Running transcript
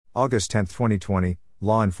August 10, 2020,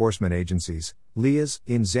 Law Enforcement Agencies, LIAs,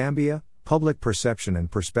 in Zambia, Public Perception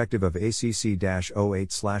and Perspective of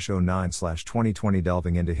ACC-08/09/2020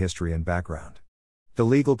 delving into history and background. The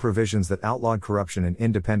legal provisions that outlawed corruption in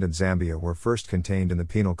independent Zambia were first contained in the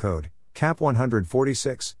Penal Code, Cap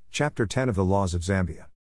 146, Chapter 10 of the Laws of Zambia.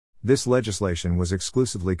 This legislation was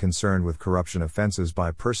exclusively concerned with corruption offenses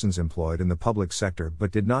by persons employed in the public sector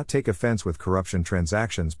but did not take offense with corruption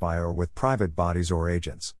transactions by or with private bodies or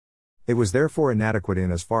agents. It was therefore inadequate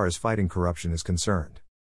in as far as fighting corruption is concerned.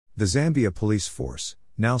 The Zambia Police Force,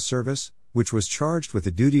 now Service, which was charged with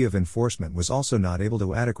the duty of enforcement, was also not able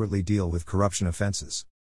to adequately deal with corruption offenses.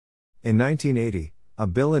 In 1980, a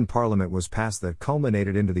bill in Parliament was passed that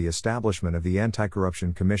culminated into the establishment of the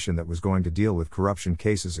Anti-Corruption Commission that was going to deal with corruption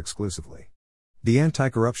cases exclusively. The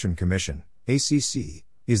Anti-Corruption Commission, ACC,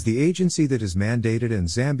 is the agency that is mandated, and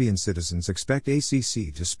Zambian citizens expect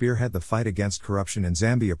ACC to spearhead the fight against corruption in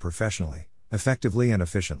Zambia professionally, effectively and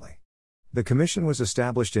efficiently. The commission was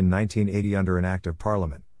established in 1980 under an Act of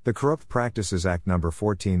Parliament, the Corrupt Practices Act No.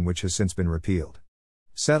 14, which has since been repealed.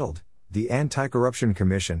 Settled, the Anti-Corruption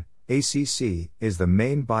Commission, ACC, is the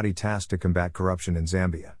main body tasked to combat corruption in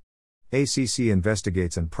Zambia. ACC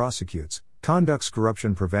investigates and prosecutes, conducts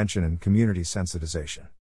corruption prevention and community sensitization.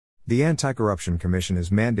 The Anti-Corruption Commission is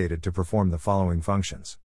mandated to perform the following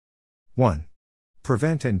functions. 1.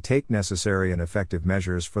 Prevent and take necessary and effective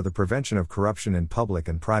measures for the prevention of corruption in public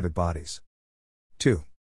and private bodies. 2.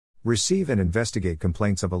 Receive and investigate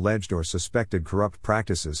complaints of alleged or suspected corrupt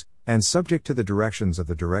practices, and subject to the directions of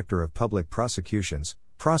the Director of Public Prosecutions,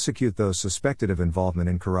 prosecute those suspected of involvement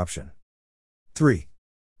in corruption. 3.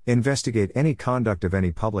 Investigate any conduct of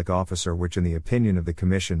any public officer which in the opinion of the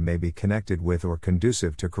Commission may be connected with or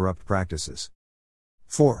conducive to corrupt practices.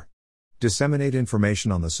 4. Disseminate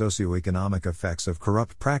information on the socio-economic effects of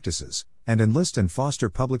corrupt practices, and enlist and foster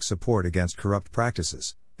public support against corrupt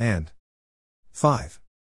practices, and 5.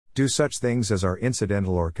 Do such things as are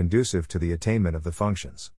incidental or conducive to the attainment of the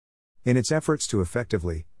functions. In its efforts to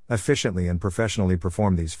effectively, efficiently and professionally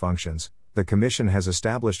perform these functions, the Commission has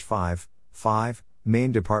established five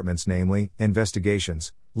main departments, namely,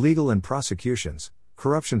 investigations, legal and prosecutions,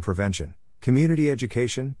 corruption prevention, community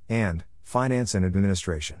education, and finance and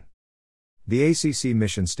administration. The ACC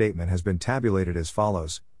mission statement has been tabulated as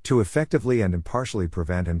follows: to effectively and impartially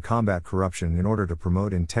prevent and combat corruption in order to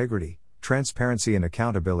promote integrity, transparency and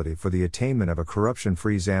accountability for the attainment of a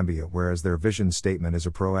corruption-free Zambia, whereas their vision statement is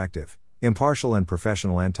a proactive, impartial and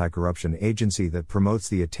professional anti-corruption agency that promotes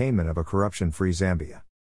the attainment of a corruption-free Zambia.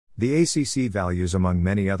 The ACC values, among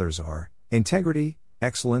many others, are integrity,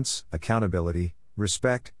 excellence, accountability,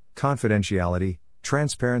 respect, confidentiality,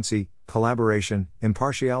 transparency, collaboration,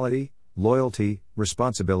 impartiality, loyalty,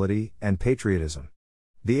 responsibility, and patriotism.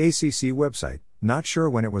 The ACC website, not sure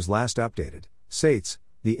when it was last updated, states,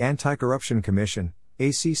 the Anti-Corruption Commission,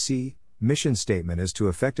 ACC, mission statement is to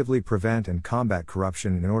effectively prevent and combat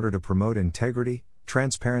corruption in order to promote integrity,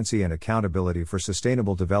 transparency and accountability for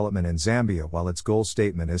sustainable development in Zambia, while its goal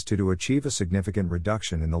statement is to achieve a significant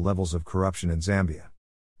reduction in the levels of corruption in Zambia.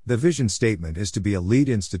 The vision statement is to be a lead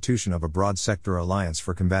institution of a broad sector alliance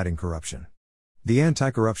for combating corruption. The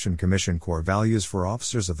Anti-Corruption Commission core values for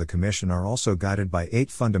officers of the Commission are also guided by 8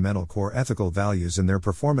 fundamental core ethical values in their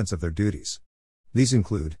performance of their duties. These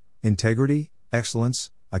include integrity,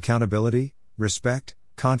 excellence, accountability, respect,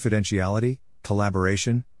 confidentiality,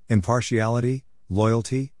 collaboration, impartiality,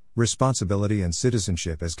 loyalty, responsibility and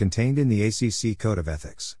citizenship as contained in the ACC Code of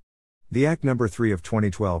Ethics. The Act No. 3 of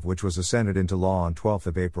 2012, which was ascended into law on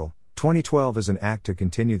 12 April 2012, is an act to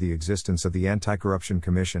continue the existence of the Anti-Corruption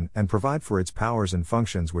Commission and provide for its powers and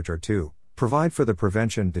functions, which are to provide for the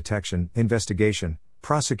prevention, detection, investigation,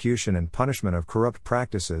 prosecution and punishment of corrupt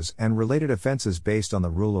practices and related offenses based on the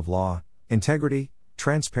rule of law, integrity,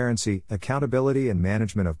 transparency, accountability and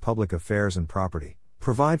management of public affairs and property,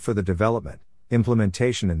 provide for the development,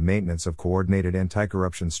 implementation and maintenance of coordinated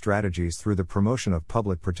anti-corruption strategies through the promotion of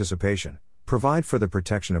public participation, provide for the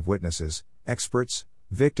protection of witnesses, experts,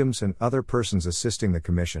 victims and other persons assisting the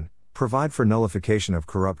Commission, provide for nullification of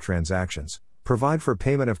corrupt transactions, provide for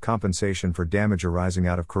payment of compensation for damage arising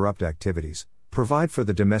out of corrupt activities, provide for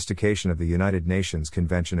the domestication of the United Nations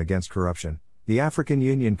Convention Against Corruption, the African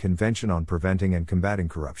Union Convention on Preventing and Combating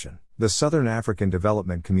Corruption, the Southern African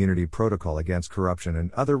Development Community Protocol Against Corruption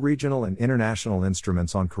and other regional and international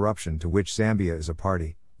instruments on corruption to which Zambia is a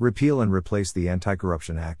party, repeal and replace the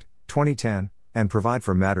Anti-Corruption Act, 2010, and provide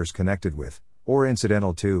for matters connected with, or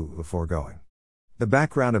incidental to, the foregoing. The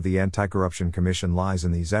background of the Anti-Corruption Commission lies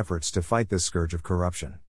in these efforts to fight this scourge of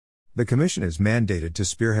corruption. The Commission is mandated to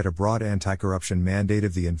spearhead a broad anti-corruption mandate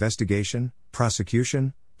of the investigation,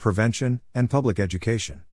 prosecution, prevention, and public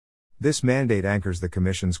education. This mandate anchors the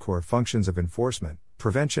Commission's core functions of enforcement,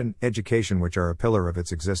 prevention, education, which are a pillar of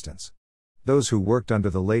its existence. Those who worked under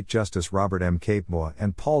the late Justice Robert M. Capeboy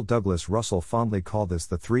and Paul Douglas Russell fondly call this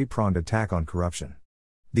the three-pronged attack on corruption.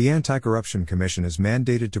 The Anti-Corruption Commission is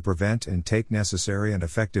mandated to prevent and take necessary and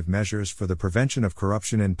effective measures for the prevention of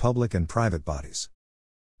corruption in public and private bodies.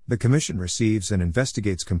 The Commission receives and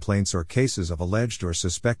investigates complaints or cases of alleged or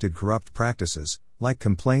suspected corrupt practices, like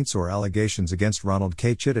complaints or allegations against Ronald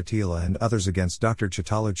K. Chittatila and others against Dr.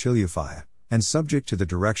 Chitalo Chilyufaya, and subject to the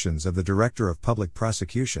directions of the Director of Public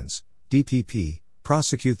Prosecutions, DPP,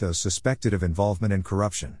 prosecute those suspected of involvement in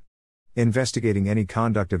corruption. Investigating any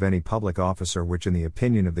conduct of any public officer which in the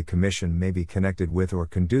opinion of the Commission may be connected with or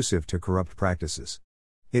conducive to corrupt practices.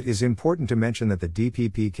 It is important to mention that the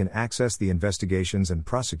DPP can access the investigations and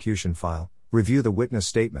prosecution file, review the witness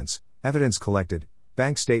statements, evidence collected,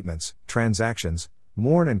 bank statements, transactions,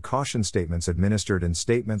 warn and caution statements administered and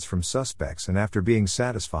statements from suspects, and after being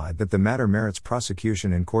satisfied that the matter merits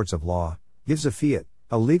prosecution in courts of law, gives a fiat,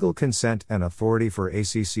 a legal consent and authority for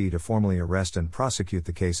ACC to formally arrest and prosecute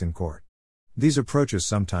the case in court. These approaches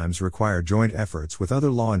sometimes require joint efforts with other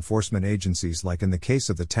law enforcement agencies, like in the case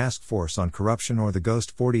of the Task Force on Corruption or the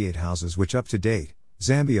Ghost 48 Houses, which up to date,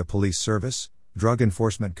 Zambia Police Service, Drug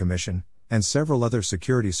Enforcement Commission, and several other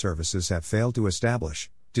security services have failed to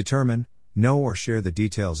establish, determine, know or share the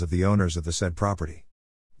details of the owners of the said property.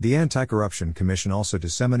 The Anti-Corruption Commission also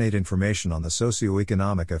disseminate information on the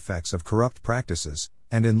socio-economic effects of corrupt practices,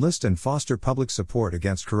 and enlist and foster public support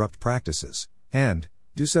against corrupt practices, and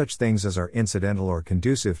do such things as are incidental or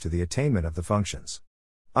conducive to the attainment of the functions.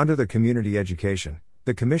 Under the community education,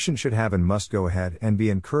 the Commission should have and must go ahead and be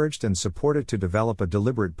encouraged and supported to develop a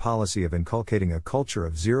deliberate policy of inculcating a culture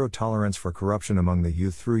of zero tolerance for corruption among the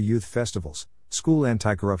youth through youth festivals, school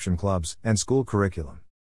anti-corruption clubs, and school curriculum.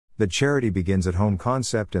 The charity begins at home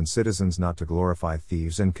concept and citizens not to glorify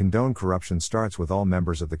thieves and condone corruption starts with all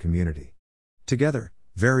members of the community. Together,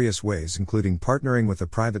 various ways including partnering with the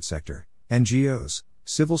private sector, NGOs,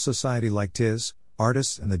 civil society like TIS,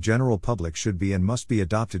 artists and the general public should be and must be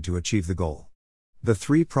adopted to achieve the goal. The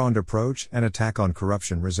three-pronged approach and attack on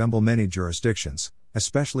corruption resemble many jurisdictions,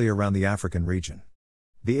 especially around the African region.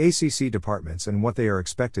 The ACC departments and what they are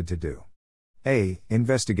expected to do. A.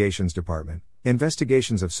 Investigations Department.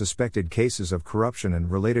 Investigations of suspected cases of corruption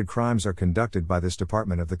and related crimes are conducted by this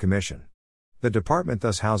department of the Commission. The department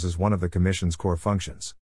thus houses one of the Commission's core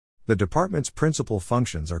functions. The department's principal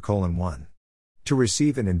functions are: 1. To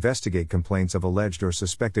receive and investigate complaints of alleged or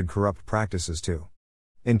suspected corrupt practices. 2.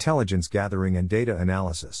 Intelligence gathering and data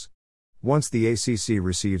analysis. Once the ACC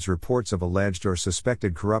receives reports of alleged or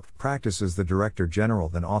suspected corrupt practices, the Director General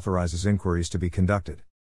then authorizes inquiries to be conducted.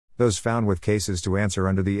 Those found with cases to answer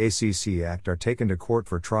under the ACC Act are taken to court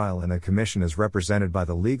for trial, and the Commission is represented by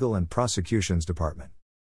the Legal and Prosecutions Department.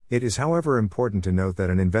 It is, however, important to note that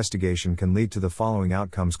an investigation can lead to the following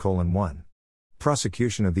outcomes: 1.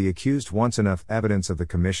 Prosecution of the accused. Once enough evidence of the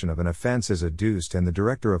commission of an offense is adduced and the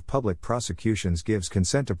Director of Public Prosecutions gives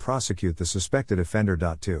consent to prosecute the suspected offender.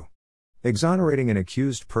 2. Exonerating an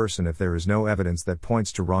accused person if there is no evidence that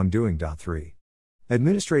points to wrongdoing. 3.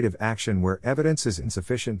 Administrative action where evidence is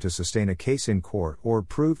insufficient to sustain a case in court or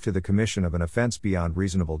prove to the commission of an offense beyond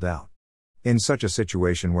reasonable doubt. In such a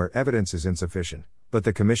situation where evidence is insufficient, but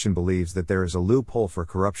the Commission believes that there is a loophole for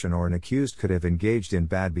corruption or an accused could have engaged in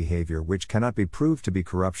bad behavior which cannot be proved to be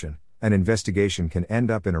corruption, an investigation can end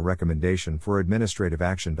up in a recommendation for administrative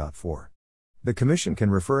action. 4. The Commission can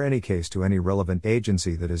refer any case to any relevant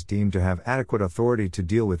agency that is deemed to have adequate authority to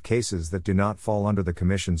deal with cases that do not fall under the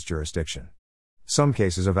Commission's jurisdiction. Some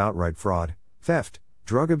cases of outright fraud, theft,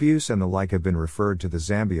 drug abuse and the like have been referred to the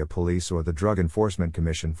Zambia Police or the Drug Enforcement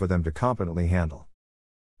Commission for them to competently handle.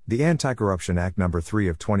 The Anti-Corruption Act No. 3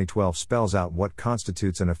 of 2012 spells out what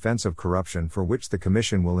constitutes an offense of corruption for which the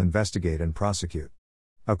Commission will investigate and prosecute.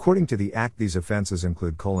 According to the Act, these offenses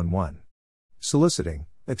include: 1. Soliciting,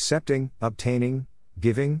 accepting, obtaining,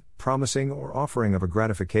 giving, promising or offering of a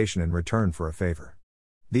gratification in return for a favor.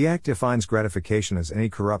 The Act defines gratification as any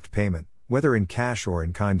corrupt payment, whether in cash or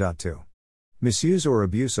in kind. 2. Misuse or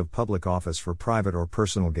abuse of public office for private or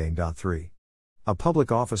personal gain. 3. A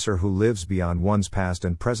public officer who lives beyond one's past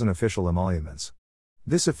and present official emoluments.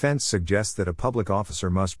 This offense suggests that a public officer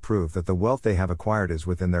must prove that the wealth they have acquired is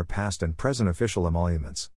within their past and present official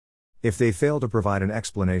emoluments. If they fail to provide an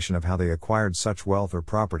explanation of how they acquired such wealth or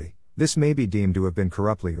property, this may be deemed to have been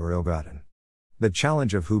corruptly or ill-gotten. The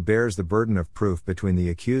challenge of who bears the burden of proof between the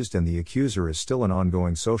accused and the accuser is still an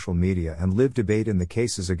ongoing social media and live debate in the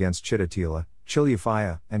cases against Chittatila,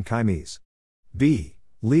 Chilyufaya, and Kaimes. B.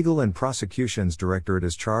 Legal and Prosecutions Directorate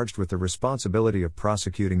is charged with the responsibility of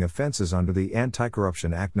prosecuting offenses under the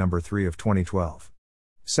Anti-Corruption Act No. 3 of 2012.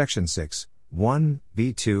 Section 6,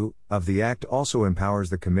 1(b)(2) of the Act also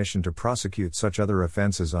empowers the Commission to prosecute such other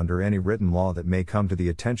offenses under any written law that may come to the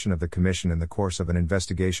attention of the Commission in the course of an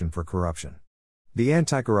investigation for corruption. The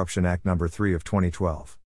Anti-Corruption Act No. 3 of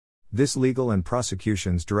 2012. This Legal and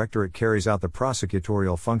Prosecutions Directorate carries out the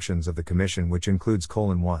prosecutorial functions of the Commission, which includes: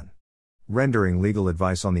 1. Rendering legal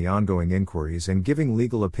advice on the ongoing inquiries and giving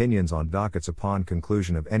legal opinions on dockets upon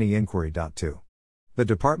conclusion of any inquiry. 2. The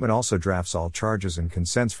Department also drafts all charges and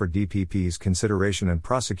consents for DPP's consideration and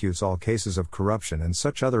prosecutes all cases of corruption and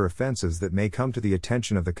such other offenses that may come to the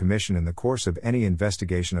attention of the Commission in the course of any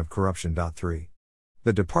investigation of corruption. 3.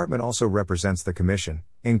 The Department also represents the Commission,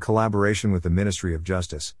 in collaboration with the Ministry of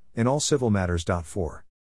Justice, in all civil matters. 4.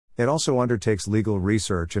 It also undertakes legal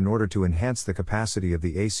research in order to enhance the capacity of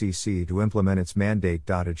the ACC to implement its mandate.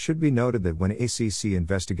 It should be noted that when ACC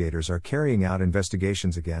investigators are carrying out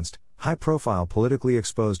investigations against high-profile politically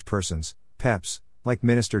exposed persons, PEPs, like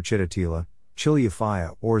Minister Chitatila,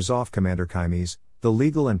 Chilyafaya or ZOF Commander Kaimes, the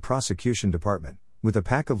Legal and Prosecution Department, with a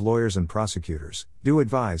pack of lawyers and prosecutors, do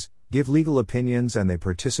advise, give legal opinions, and they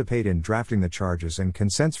participate in drafting the charges and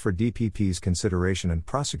consents for DPP's consideration, and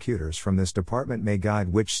prosecutors from this department may guide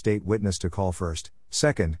which state witness to call first,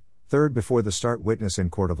 second, third before the start witness in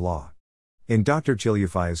court of law. In Dr.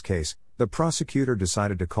 Chilyafaya's case, the prosecutor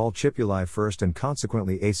decided to call Chipulai first and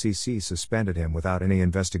consequently ACC suspended him without any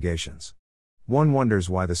investigations. One wonders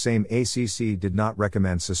why the same ACC did not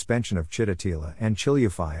recommend suspension of Chitatila and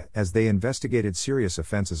Chilyafaya as they investigated serious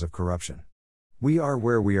offenses of corruption. We are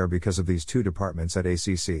where we are because of these two departments at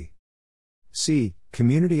ACC. C.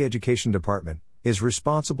 Community Education Department is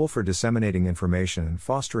responsible for disseminating information and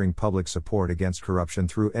fostering public support against corruption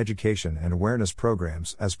through education and awareness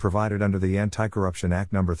programs as provided under the Anti-Corruption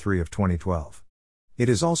Act No. 3 of 2012. It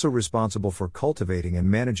is also responsible for cultivating and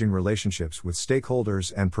managing relationships with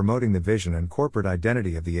stakeholders and promoting the vision and corporate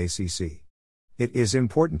identity of the ACC. It is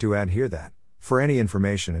important to add here that, for any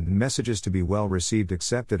information and messages to be well received,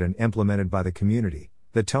 accepted, and implemented by the community,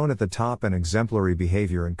 the tone at the top and exemplary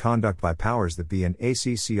behavior and conduct by powers that be and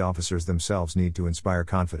ACC officers themselves need to inspire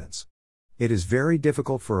confidence. It is very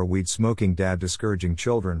difficult for a weed-smoking dad discouraging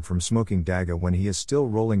children from smoking daga when he is still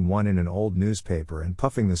rolling one in an old newspaper and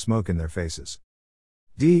puffing the smoke in their faces.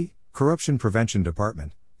 D. Corruption Prevention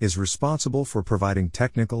Department is responsible for providing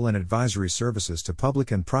technical and advisory services to public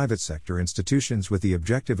and private sector institutions with the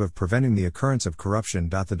objective of preventing the occurrence of corruption.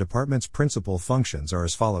 The department's principal functions are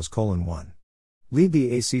as follows: 1. Lead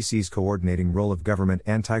the ACC's coordinating role of government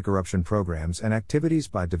anti-corruption programs and activities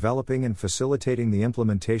by developing and facilitating the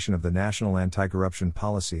implementation of the National Anti-Corruption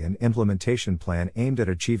Policy and Implementation Plan aimed at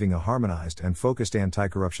achieving a harmonized and focused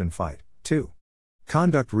anti-corruption fight. 2.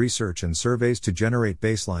 Conduct research and surveys to generate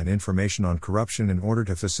baseline information on corruption in order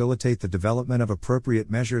to facilitate the development of appropriate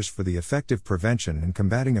measures for the effective prevention and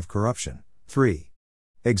combating of corruption. 3.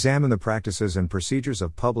 Examine the practices and procedures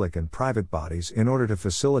of public and private bodies in order to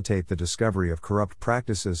facilitate the discovery of corrupt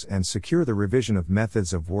practices and secure the revision of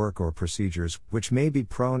methods of work or procedures which may be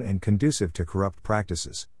prone and conducive to corrupt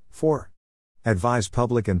practices. 4. Advise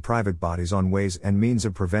public and private bodies on ways and means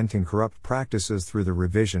of preventing corrupt practices through the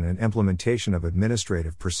revision and implementation of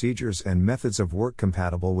administrative procedures and methods of work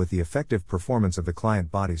compatible with the effective performance of the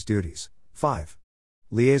client body's duties. 5.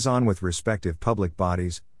 Liaison with respective public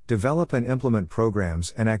bodies, develop and implement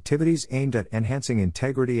programs and activities aimed at enhancing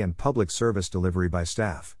integrity and public service delivery by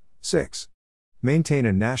staff. 6. Maintain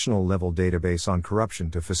a national-level database on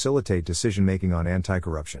corruption to facilitate decision-making on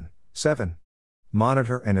anti-corruption. 7.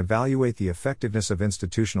 Monitor and evaluate the effectiveness of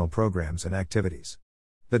institutional programs and activities.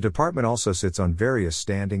 The department also sits on various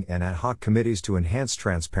standing and ad hoc committees to enhance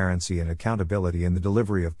transparency and accountability in the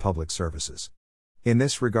delivery of public services. In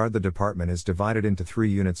this regard, the department is divided into 3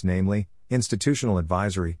 units, namely, Institutional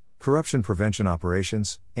Advisory, Corruption Prevention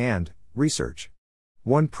Operations, and Research.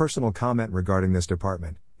 One personal comment regarding this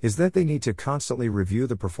department is that they need to constantly review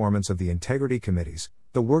the performance of the integrity committees,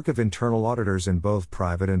 the work of internal auditors in both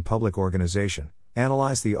private and public organization,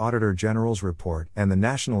 analyze the Auditor General's report and the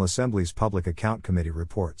National Assembly's Public Account Committee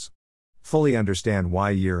reports. Fully understand why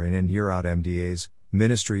year in and year out MDAs,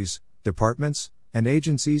 ministries, departments, and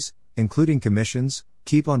agencies, including commissions,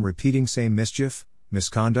 keep on repeating same mischief,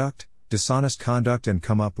 misconduct, dishonest conduct, and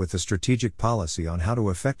come up with a strategic policy on how to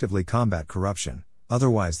effectively combat corruption,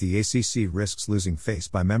 otherwise the ACC risks losing face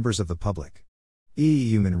by members of the public.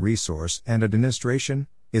 Human Resource and Administration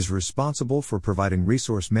is responsible for providing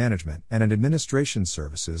resource management and an administration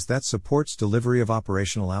services that supports delivery of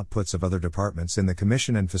operational outputs of other departments in the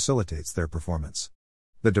Commission and facilitates their performance.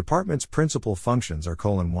 The department's principal functions are: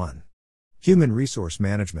 1. Human resource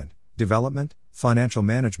management, development, financial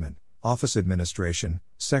management, office administration,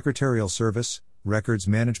 secretarial service, records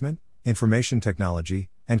management, information technology,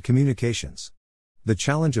 and communications. The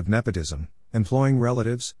challenge of nepotism, employing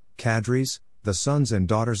relatives, cadres, the sons and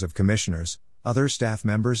daughters of commissioners, other staff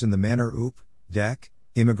members in the manner UP, DEC,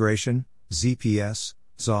 Immigration, ZPS,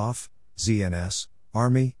 ZOF, ZNS,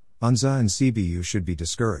 Army, UNZA and CBU should be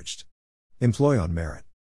discouraged. Employ on merit.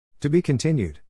 To be continued.